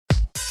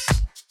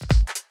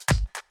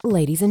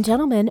Ladies and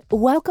gentlemen,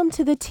 welcome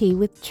to the Tea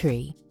with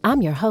Tree.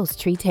 I'm your host,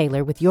 Tree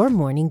Taylor, with your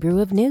morning brew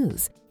of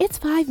news. It's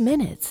 5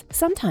 minutes,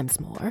 sometimes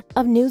more,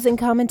 of news and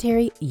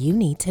commentary you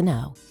need to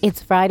know.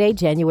 It's Friday,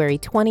 January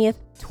 20th,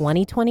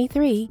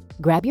 2023.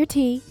 Grab your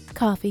tea,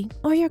 coffee,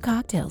 or your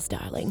cocktails,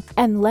 darling,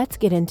 and let's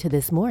get into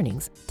this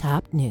morning's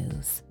top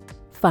news.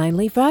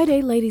 Finally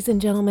Friday, ladies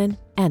and gentlemen,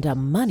 and a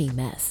money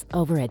mess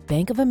over at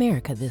Bank of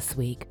America this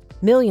week.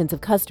 Millions of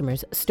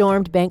customers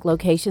stormed bank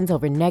locations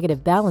over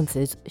negative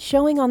balances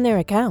showing on their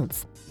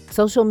accounts.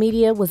 Social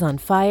media was on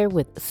fire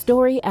with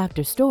story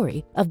after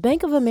story of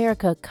Bank of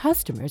America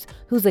customers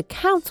whose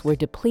accounts were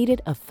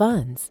depleted of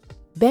funds.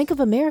 Bank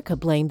of America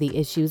blamed the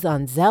issues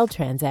on Zelle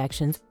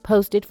transactions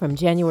posted from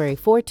January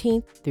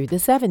 14th through the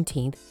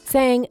 17th,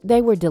 saying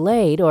they were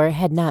delayed or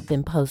had not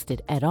been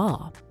posted at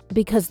all.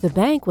 Because the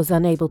bank was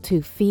unable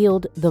to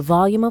field the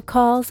volume of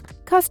calls,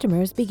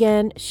 customers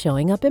began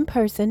showing up in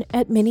person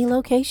at many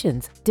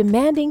locations,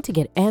 demanding to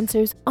get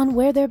answers on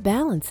where their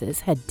balances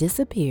had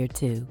disappeared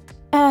to.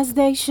 As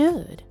they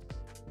should.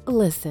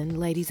 Listen,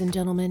 ladies and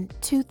gentlemen,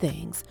 2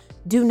 things.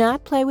 Do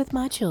not play with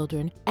my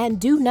children, and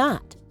do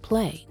not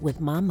play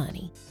with my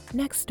money.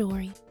 Next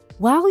story.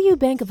 While you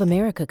Bank of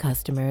America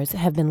customers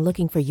have been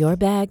looking for your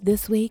bag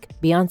this week,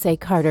 Beyonce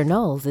Carter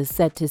Knowles is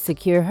set to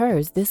secure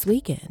hers this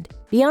weekend.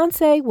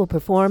 Beyonce will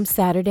perform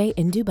Saturday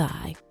in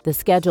Dubai. The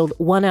scheduled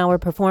 1-hour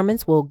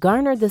performance will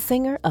garner the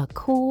singer a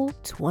cool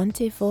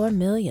 $24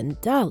 million,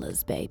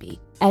 baby,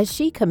 as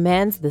she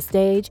commands the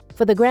stage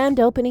for the grand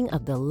opening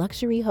of the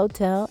luxury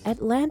hotel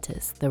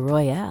Atlantis, the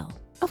Royale.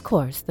 Of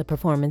course, the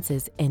performance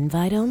is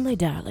invite only,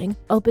 darling,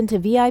 open to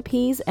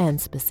VIPs and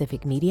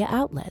specific media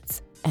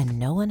outlets, and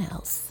no one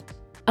else.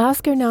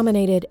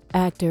 Oscar-nominated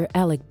actor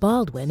Alec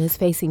Baldwin is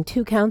facing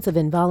 2 counts of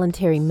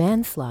involuntary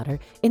manslaughter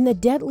in the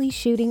deadly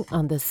shooting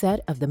on the set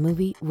of the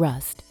movie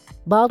Rust.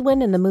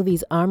 Baldwin and the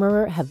movie's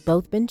armorer have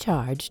both been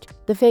charged.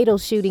 The fatal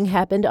shooting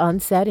happened on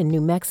set in New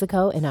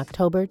Mexico in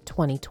October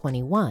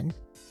 2021.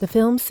 The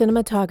film's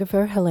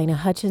cinematographer, Helena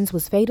Hutchins,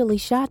 was fatally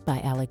shot by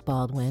Alec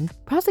Baldwin.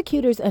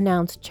 Prosecutors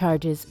announced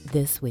charges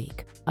this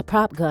week. A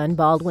prop gun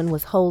Baldwin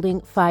was holding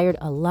fired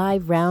a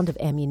live round of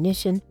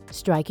ammunition,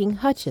 striking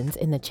Hutchins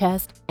in the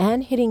chest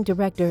and hitting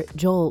director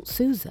Joel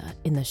Souza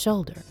in the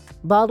shoulder.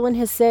 Baldwin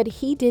has said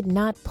he did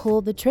not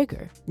pull the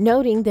trigger,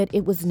 noting that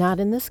it was not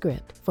in the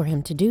script for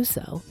him to do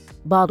so.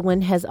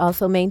 Baldwin has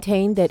also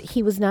maintained that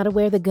he was not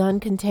aware the gun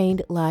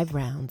contained live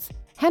rounds.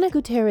 Hannah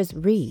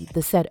Gutierrez-Reed,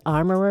 the set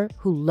armorer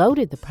who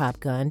loaded the prop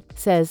gun,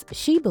 says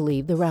she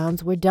believed the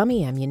rounds were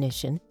dummy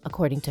ammunition,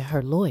 according to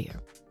her lawyer.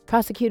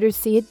 Prosecutors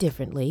see it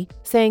differently,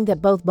 saying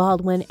that both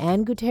Baldwin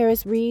and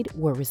Gutierrez-Reed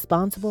were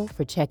responsible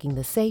for checking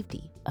the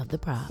safety of the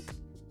prop.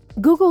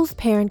 Google's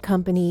parent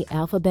company,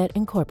 Alphabet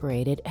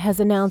Incorporated, has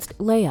announced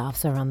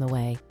layoffs are on the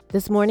way.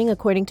 This morning,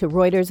 according to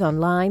Reuters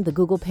Online, the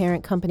Google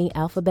parent company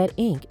Alphabet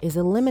Inc. is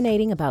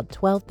eliminating about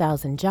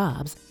 12,000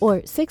 jobs,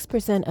 or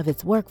 6% of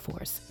its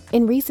workforce.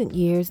 In recent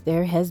years,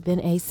 there has been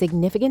a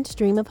significant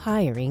stream of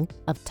hiring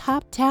of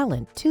top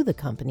talent to the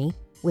company,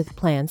 with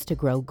plans to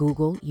grow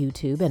Google,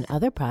 YouTube, and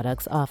other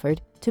products offered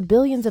to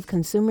billions of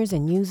consumers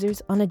and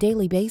users on a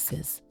daily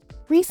basis.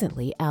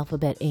 Recently,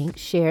 Alphabet Inc.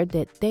 shared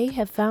that they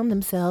have found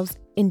themselves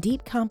in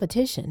deep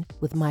competition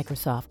with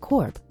Microsoft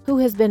Corp., who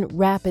has been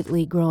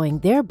rapidly growing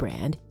their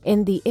brand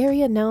in the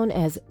area known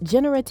as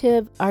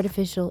generative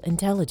artificial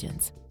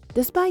intelligence.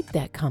 Despite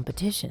that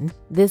competition,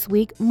 this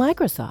week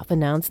Microsoft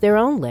announced their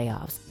own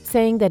layoffs,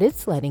 saying that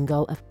it's letting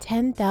go of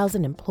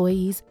 10,000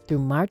 employees through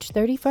March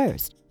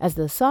 31st as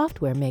the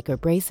software maker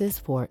braces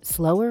for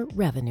slower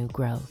revenue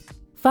growth.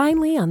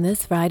 Finally, on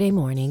this Friday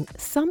morning,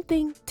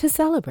 something to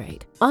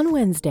celebrate. On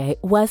Wednesday,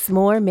 Wes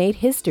Moore made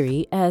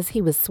history as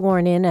he was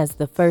sworn in as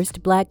the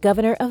first Black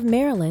governor of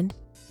Maryland.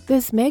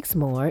 This makes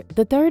Moore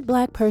the 3rd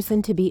Black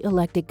person to be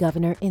elected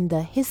governor in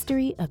the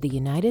history of the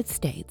United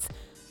States,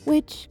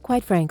 which,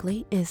 quite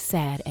frankly, is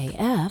sad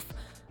AF,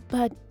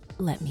 but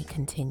let me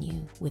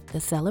continue with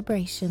the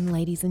celebration,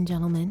 ladies and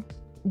gentlemen.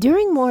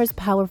 During Moore's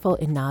powerful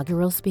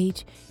inaugural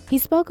speech, he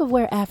spoke of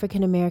where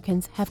African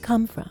Americans have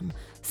come from,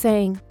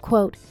 saying,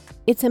 quote,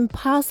 "It's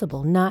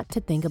impossible not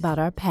to think about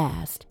our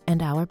past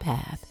and our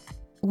path.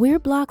 We're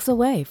blocks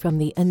away from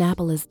the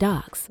Annapolis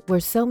docks, where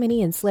so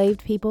many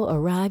enslaved people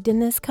arrived in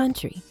this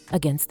country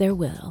against their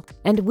will,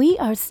 and we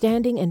are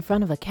standing in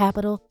front of a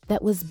Capitol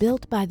that was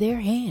built by their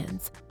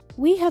hands.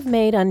 We have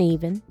made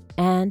uneven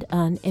and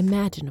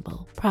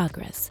unimaginable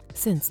progress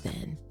since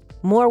then."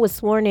 Moore was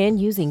sworn in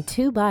using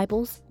 2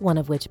 Bibles, one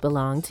of which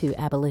belonged to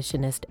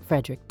abolitionist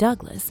Frederick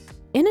Douglass.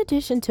 In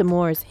addition to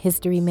Moore's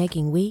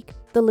history-making week,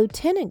 the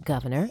Lieutenant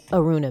Governor,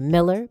 Aruna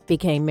Miller,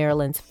 became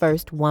Maryland's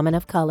first woman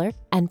of color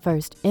and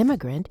first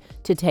immigrant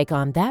to take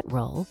on that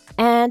role.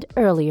 And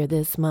earlier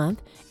this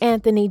month,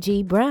 Anthony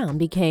G. Brown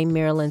became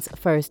Maryland's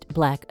first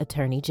Black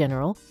Attorney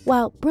General,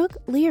 while Brooke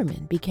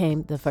Learman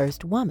became the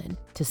first woman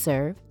to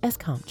serve as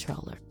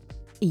comptroller.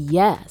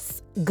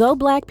 Yes, go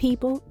Black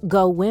people,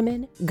 go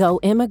women, go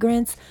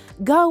immigrants,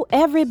 go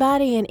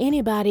everybody and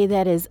anybody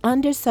that is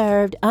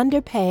underserved,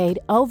 underpaid,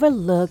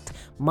 overlooked,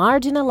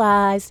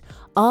 marginalized,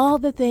 all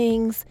the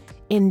things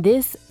in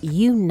this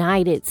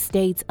United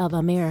States of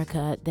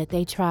America that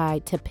they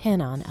tried to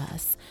pin on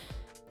us.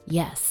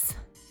 Yes,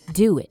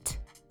 do it.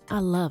 I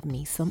love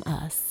me some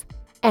us.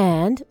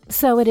 And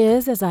so it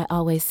is, as I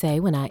always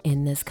say when I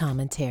end this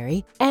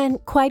commentary.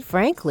 And quite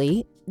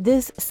frankly,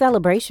 this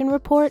celebration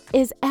report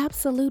is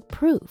absolute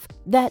proof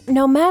that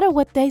no matter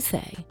what they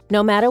say,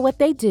 no matter what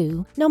they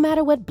do, no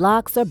matter what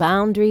blocks or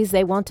boundaries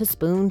they want to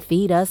spoon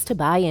feed us to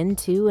buy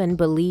into and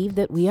believe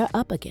that we are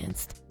up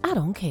against, I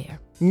don't care.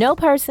 No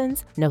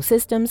persons, no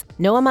systems,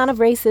 no amount of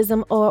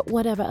racism or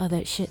whatever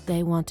other shit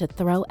they want to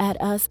throw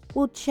at us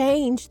will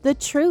change the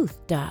truth,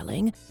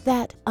 darling,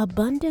 that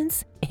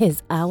abundance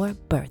is our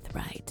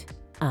birthright.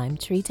 I'm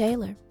Tree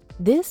Taylor.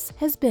 This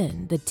has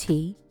been the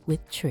Tea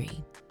with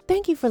Tree.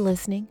 Thank you for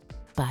listening.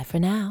 Bye for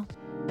now.